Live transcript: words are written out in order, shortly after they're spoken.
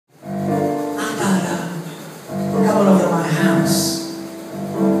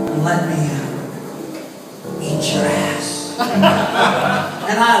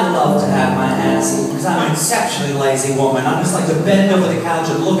I love to have my ass eaten because I'm an exceptionally lazy woman. I just like to bend over the couch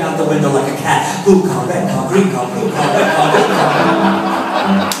and look out the window like a cat. Blue car, red car, green car, blue car, red car, green car.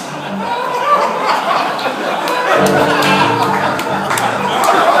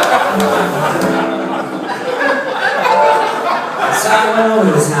 So I went over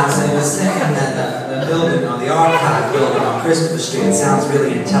to his house and he was saying that the building, or the archive building on Christopher Street sounds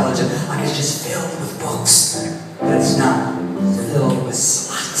really intelligent. Like it's just filled with books. But it's not. It's filled with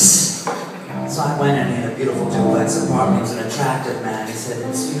sluts. So I went in, he had a beautiful duplex apartment. He was an attractive man. He said,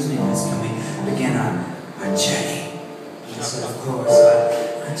 "Excuse me, miss, can we begin our journey?" And I said, "Of course."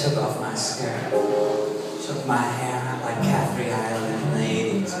 So I took off my skirt, took my hair out like Catherine Island in the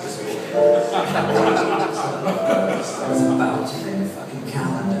 80s. I was about to read a fucking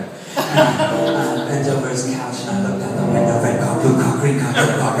calendar. And I bent over his couch and I looked out the window. Red car, blue car, green car,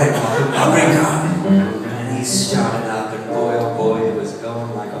 blue car, red car, blue car, green car. And he started up and boy, oh boy, he was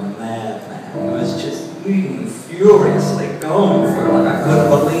going like a madman. He was just really furiously going for it like I couldn't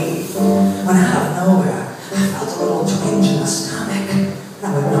believe. When out of nowhere, I felt a little twinge in the stomach. And I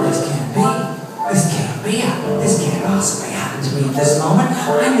went, no, this can't be. This can't be. This can't possibly happen to me at this moment.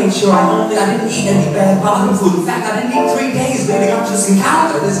 I made sure I didn't eat any bad bottom food. In fact, I didn't eat 3 days leading up to this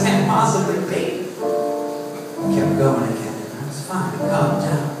encounter. This can't possibly be. I kept going again, and I was fine. I calmed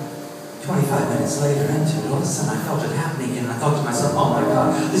down. 25 minutes later into it, all of a sudden I felt it happening again. I thought to myself, oh my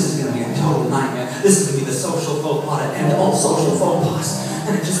God, this is going to be a total nightmare. This is going to be the social faux pas that end all social faux pas.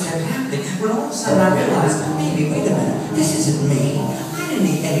 And it just kept happening. When all of a sudden I realized, maybe, wait a minute, this isn't me. I didn't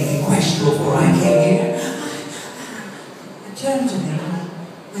eat anything questionable before I came here. I turned to him and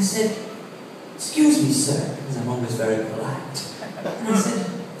I said, "Excuse me, sir," because I'm always very polite. And I said,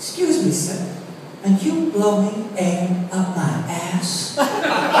 "Excuse me, sir, are you blowing air up my ass?"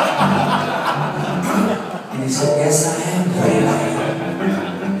 And he said, "Yes, I am, pretty lady."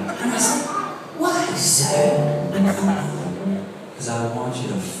 And I said, "Why, sir?" "Because I want you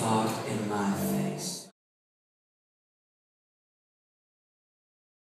to fart in my face."